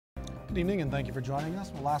Good evening and thank you for joining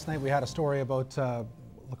us. Well, last night we had a story about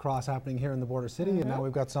lacrosse happening here in the border city, and now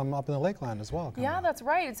we've got some up in the Lakeland as well. Yeah, that's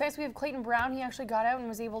right. It's nice we have Clayton Brown. He actually got out and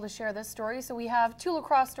was able to share this story. So we have two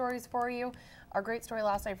lacrosse stories for you. Our great story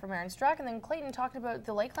last night from Aaron Strack, and then Clayton talked about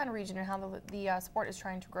the Lakeland region and how the sport is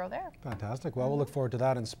trying to grow there. Fantastic. Well, we'll look forward to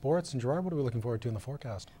that in sports. And Gerard, what are we looking forward to in the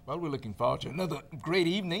forecast? Well, we're looking forward to another great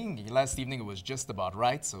evening. Last evening it was just about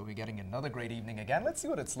right, so we're getting another great evening again. Let's see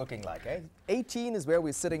what it's looking like. 18 is where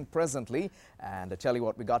we're sitting presently, and I tell you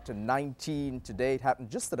what, we got to 19 today. It happened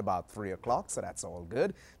just at about 3 o'clock, so that's all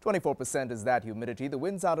good. 24% is that humidity. The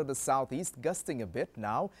wind's out of the southeast, gusting a bit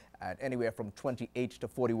now at anywhere from 28 to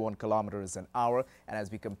 41 kilometers an hour. And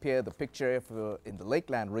as we compare the picture in the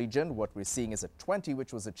Lakeland region, what we're seeing is a 20,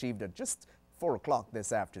 which was achieved at just 4 o'clock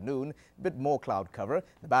this afternoon. A bit more cloud cover.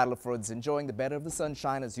 The Battleford's enjoying the better of the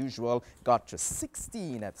sunshine as usual. Got to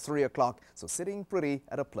 16 at 3 o'clock, so sitting pretty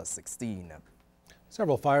at a plus 16.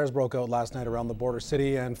 Several fires broke out last night around the border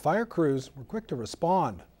city, and fire crews were quick to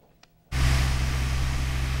respond.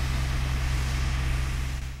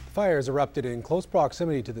 Fires erupted in close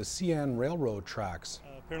proximity to the CN railroad tracks.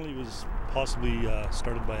 Apparently it was possibly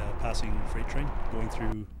started by a passing freight train going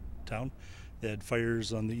through town. They had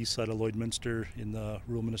fires on the east side of Lloydminster in the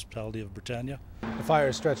rural municipality of Britannia. The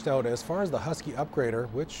fires stretched out as far as the Husky upgrader,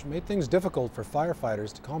 which made things difficult for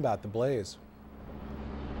firefighters to combat the blaze.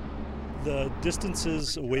 The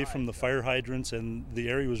distances away from the fire hydrants and the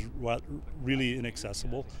area was really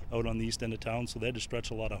inaccessible out on the east end of town, so they had to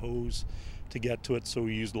stretch a lot of hose to get to it. So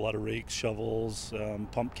we used a lot of rakes, shovels,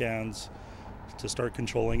 pump cans to start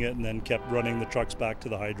controlling it, and then kept running the trucks back to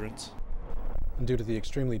the hydrants. And due to the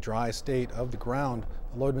extremely dry state of the ground,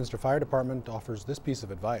 the Lloydminster Fire Department offers this piece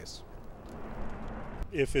of advice.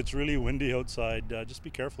 If it's really windy outside, just be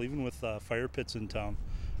careful, even with fire pits in town.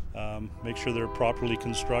 Make sure they're properly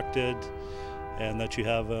constructed and that you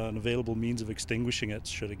have an available means of extinguishing it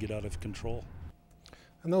should it get out of control.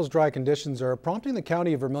 And those dry conditions are prompting the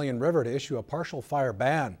county of Vermiliion River to issue a partial fire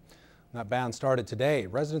ban. That ban started today.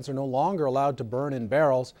 Residents are no longer allowed to burn in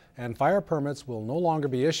barrels, and fire permits will no longer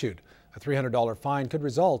be issued. A $300 fine could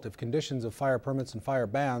result if conditions of fire permits and fire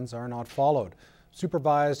bans are not followed.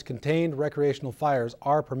 Supervised, contained recreational fires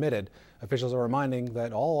are permitted. Officials are reminding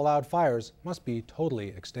that all allowed fires must be totally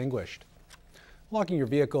extinguished. Locking your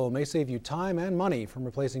vehicle may save you time and money from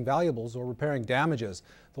replacing valuables or repairing damages.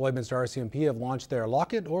 The Lloydminster RCMP have launched their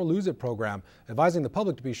Lock It or Lose It program, advising the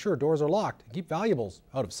public to be sure doors are locked and keep valuables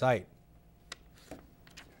out of sight.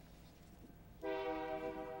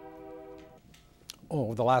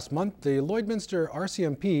 Over the last month, the Lloydminster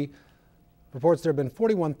RCMP reports there have been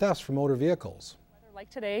 41 thefts from motor vehicles. Like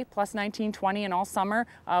today, plus 19, 20, and all summer,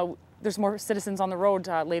 there's more citizens on the road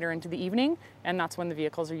later into the evening, and that's when the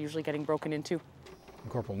vehicles are usually getting broken into.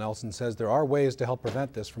 Corporal Nelson says there are ways to help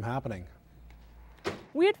prevent this from happening.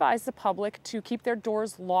 We advise the public to keep their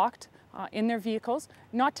doors locked in their vehicles,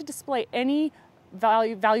 not to display any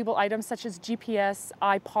valuable items such as GPS,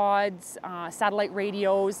 iPods, satellite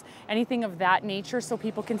radios, anything of that nature, so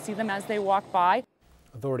people can see them as they walk by.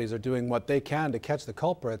 Authorities are doing what they can to catch the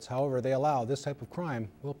culprits. However, they allow this type of crime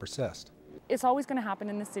will persist. It's always going to happen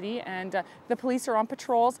in the city, and the police are on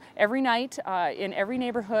patrols every night in every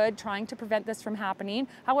neighborhood trying to prevent this from happening.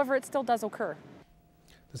 However, it still does occur.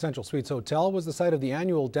 The Central Suites Hotel was the site of the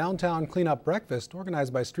annual downtown cleanup breakfast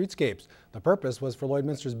organized by Streetscapes. The purpose was for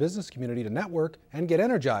Lloydminster's business community to network and get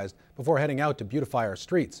energized before heading out to beautify our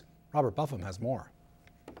streets. Robert Buffum has more.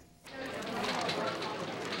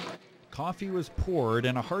 Coffee was poured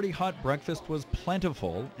and a hearty hot breakfast was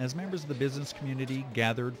plentiful as members of the business community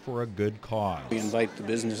gathered for a good cause. We invite the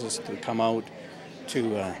businesses to come out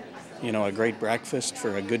to a great breakfast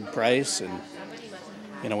for a good price,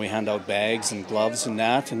 and we hand out bags and gloves and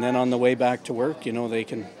that, and then on the way back to work, they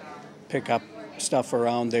can pick up stuff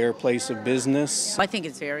around their place of business. I think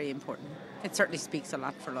it's very important. It certainly speaks a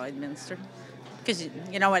lot for Lloydminster. Because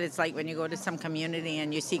you know what it's like when you go to some community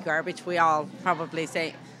and you see garbage, we all probably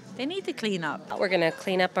say, they need to clean up. We're going to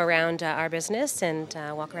clean up around our business and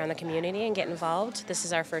walk around the community and get involved. This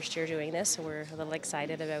is our first year doing this, so we're a little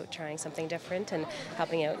excited about trying something different and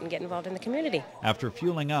helping out and get involved in the community. After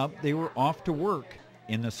fueling up, they were off to work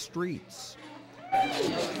in the streets.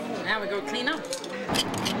 Now we go clean up.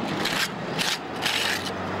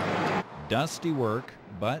 Dusty work,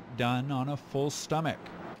 but done on a full stomach.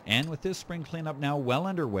 And with this spring cleanup now well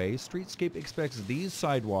underway, Streetscape expects these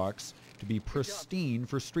sidewalks to be pristine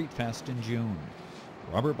for Street Fest in June.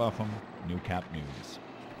 Robert Buffum, Newcap News.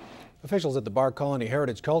 Officials at the Barr Colony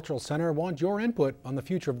Heritage Cultural Centre want your input on the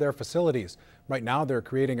future of their facilities. Right now they're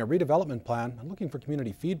creating a redevelopment plan and looking for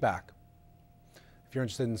community feedback. If you're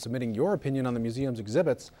interested in submitting your opinion on the museum's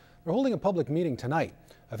exhibits, They're holding a public meeting tonight.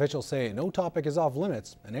 Officials say no topic is off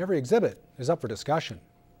limits and every exhibit is up for discussion.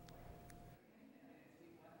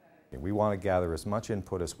 We want to gather as much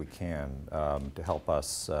input as we can to help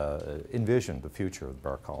us envision the future of the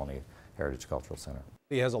Barr Colony Heritage Cultural Centre.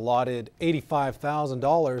 He has allotted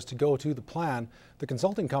 $85,000 to go to the plan. The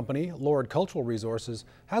consulting company, Lloyd Cultural Resources,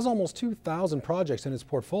 has almost 2,000 projects in its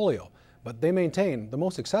portfolio, but they maintain the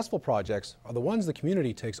most successful projects are the ones the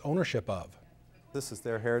community takes ownership of. This is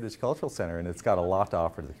their Heritage Cultural Centre, and it's got a lot to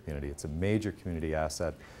offer to the community. It's a major community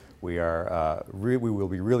asset. We will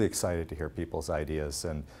be really excited to hear people's ideas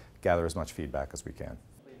and gather as much feedback as we can.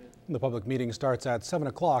 The public meeting starts at 7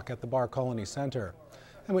 o'clock at the Barr Colony Centre.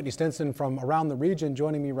 And Whitney Stinson from around the region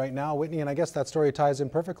joining me right now. Whitney, and I guess that story ties in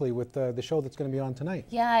perfectly with the show that's going to be on tonight.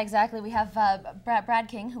 Yeah, exactly. We have Brad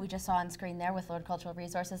King, who we just saw on screen there with Lloyd Cultural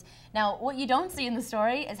Resources. Now, what you don't see in the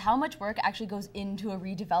story is how much work actually goes into a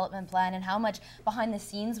redevelopment plan and how much behind the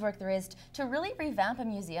scenes work there is to really revamp a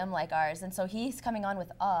museum like ours. And so he's coming on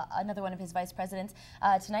with another one of his vice presidents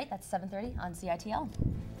tonight. That's 7:30 on CITL.